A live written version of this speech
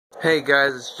Hey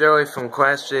guys, it's Joey from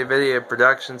Class J Video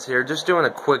Productions here. Just doing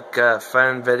a quick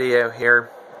phone video here.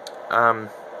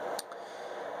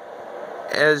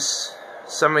 As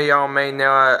some of y'all may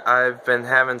know, I've been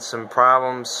having some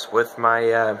problems with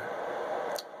my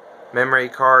memory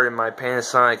card in my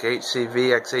Panasonic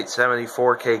HC-VX870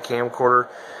 4K camcorder.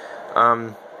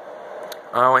 I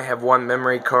only have one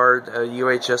memory card, a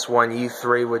UHS-1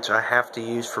 U3, which I have to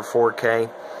use for 4K.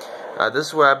 This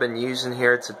is what I've been using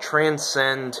here. It's a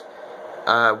Transcend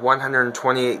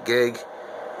 128 gig,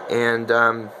 and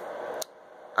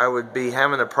I would be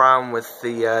having a problem with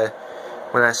the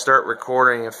when I start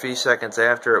recording, a few seconds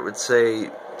after it would say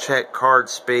check card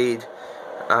speed,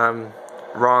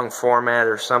 wrong format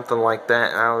or something like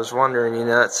that. And I was wondering, you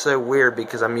know, that's so weird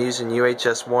because I'm using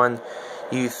UHS-1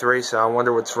 U3, so I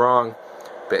wonder what's wrong.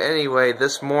 But anyway,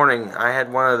 this morning I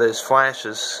had one of those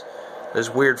flashes, those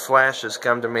weird flashes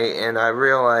come to me, and I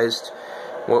realized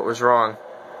what was wrong.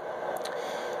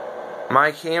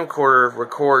 My camcorder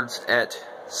records at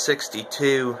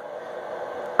 62,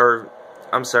 or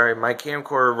I'm sorry, my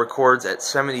camcorder records at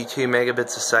 72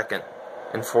 megabits a second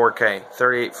in 4K,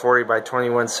 3840 by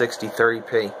 2160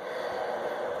 30p.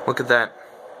 Look at that.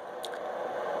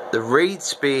 The read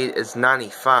speed is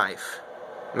 95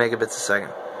 megabits a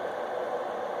second.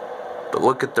 But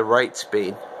look at the write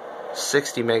speed,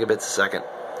 60 megabits a second.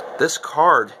 This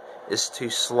card is too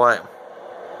slow.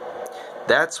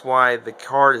 That's why the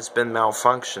card has been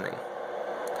malfunctioning.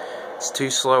 It's too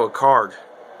slow a card.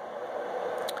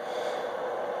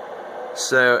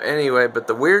 So anyway, but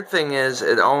the weird thing is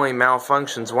it only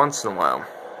malfunctions once in a while.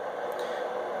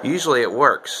 Usually it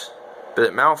works, but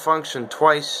it malfunctioned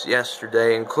twice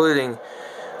yesterday, including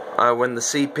when the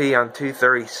CP on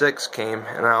 236 came,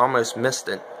 and I almost missed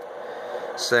it.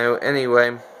 So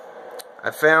anyway,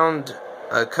 I found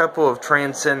a couple of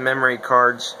Transcend memory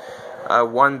cards,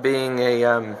 one being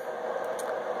a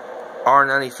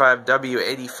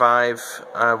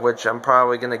R95W85, which I'm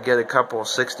probably going to get a couple of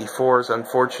 64s.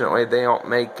 Unfortunately, they don't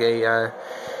make a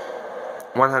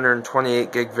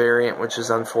 128 gig variant, which is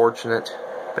unfortunate.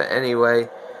 But anyway,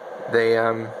 they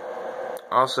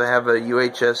also have a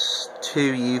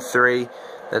UHS-2 U3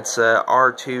 that's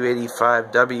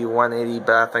R285W180,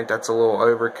 but I think that's a little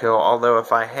overkill. Although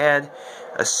if I had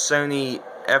a Sony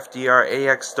FDR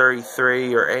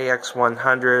AX33 or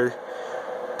AX100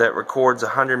 that records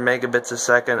 100 megabits a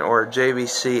second, or a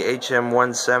JVC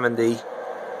HM170,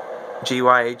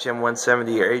 GY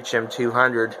HM170 or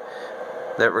HM200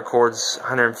 that records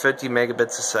 150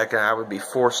 megabits a second, I would be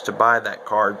forced to buy that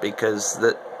card, because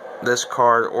this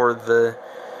card or the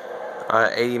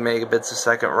 80 megabits a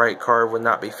second write card would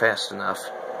not be fast enough.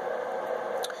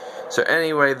 So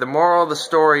anyway, the moral of the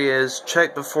story is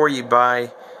check before you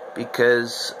buy,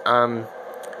 because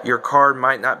your card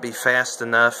might not be fast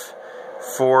enough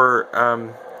for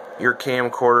your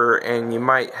camcorder, and you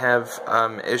might have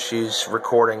issues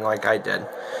recording like I did.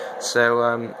 So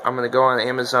I'm going to go on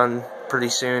Amazon pretty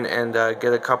soon and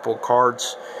get a couple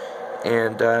cards,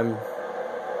 and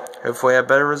hopefully have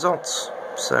better results.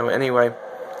 So anyway,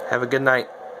 have a good night.